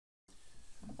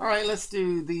All right, let's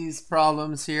do these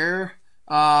problems here.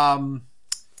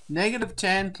 Negative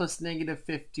 10 plus negative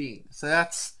 15. So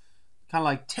that's kind of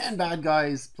like 10 bad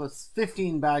guys plus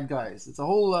 15 bad guys. It's a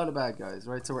whole lot of bad guys,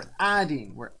 right? So we're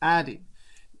adding.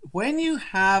 When you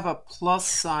have a plus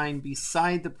sign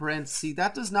beside the parenthesis,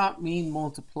 that does not mean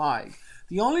multiply.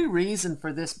 The only reason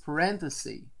for this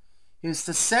parenthesis is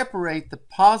to separate the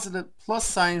positive plus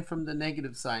sign from the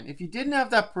negative sign. If you didn't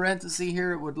have that parenthesis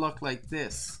here, it would look like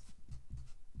this.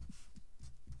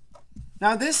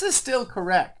 Now this is still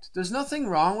correct. There's nothing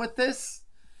wrong with this.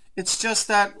 It's just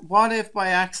that what if by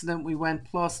accident we went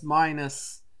plus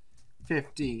minus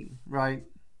 15, right?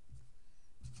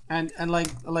 And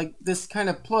like this kind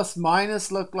of plus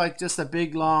minus looked like just a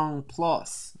big long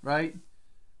plus, right?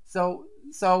 So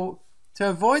to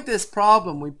avoid this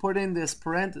problem, we put in this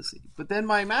parenthesis. But then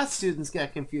my math students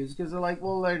get confused because they're like,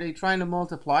 well, are they trying to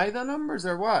multiply the numbers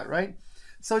or what, right?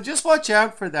 So just watch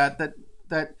out for that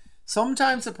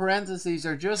sometimes the parentheses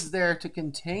are just there to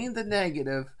contain the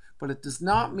negative, but it does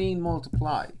not mean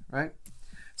multiply, right?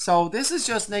 So this is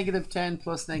just negative 10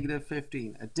 plus negative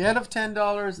 15. A debt of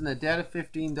 $10 and a debt of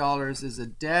 $15 is a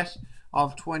debt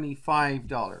of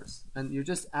 $25. And you're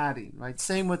just adding, right?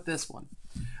 Same with this one.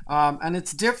 And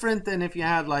it's different than if you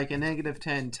had like a negative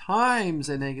 10 times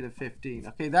a negative 15.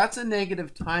 Okay, that's a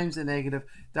negative times a negative.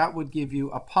 That would give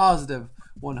you a positive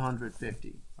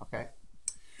 150. Okay.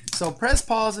 So press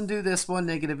pause and do this one.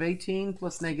 Negative 18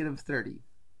 plus negative 30.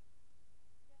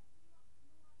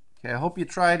 Okay, I hope you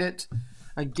tried it.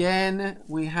 Again,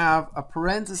 we have a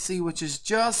parenthesis which is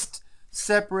just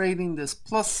separating this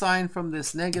plus sign from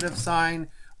this negative sign.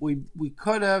 We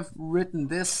could have written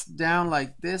this down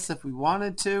like this if we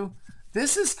wanted to.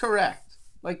 This is correct.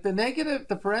 Like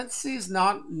the parenthesis is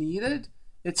not needed.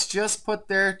 It's just put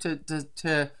there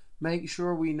to make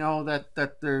sure we know that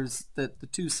the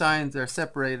two signs are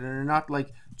separated and are not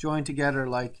like joined together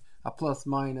like a plus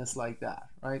minus like that,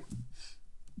 right?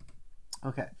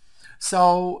 Okay.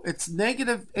 So it's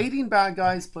negative 18 bad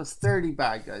guys plus 30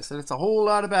 bad guys. So that's a whole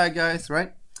lot of bad guys,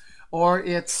 right? Or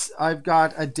it's, I've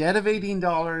got a debt of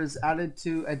 $18 added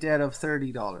to a debt of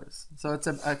 $30. So it's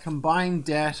a combined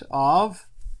debt of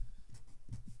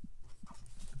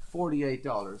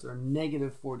 $48 or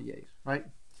negative 48, right?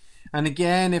 And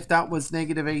again, if that was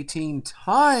negative 18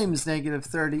 times negative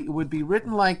 30, it would be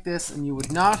written like this, and you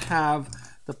would not have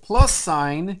the plus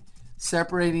sign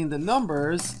separating the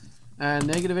numbers. And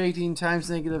negative 18 times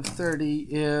negative 30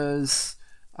 is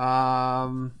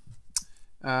 3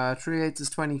 eighths is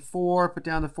 24. Put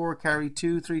down the 4, carry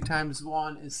 2. 3 times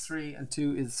 1 is 3, and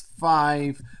 2 is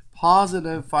 5.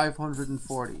 Positive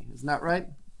 540. Isn't that right?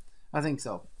 I think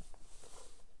so.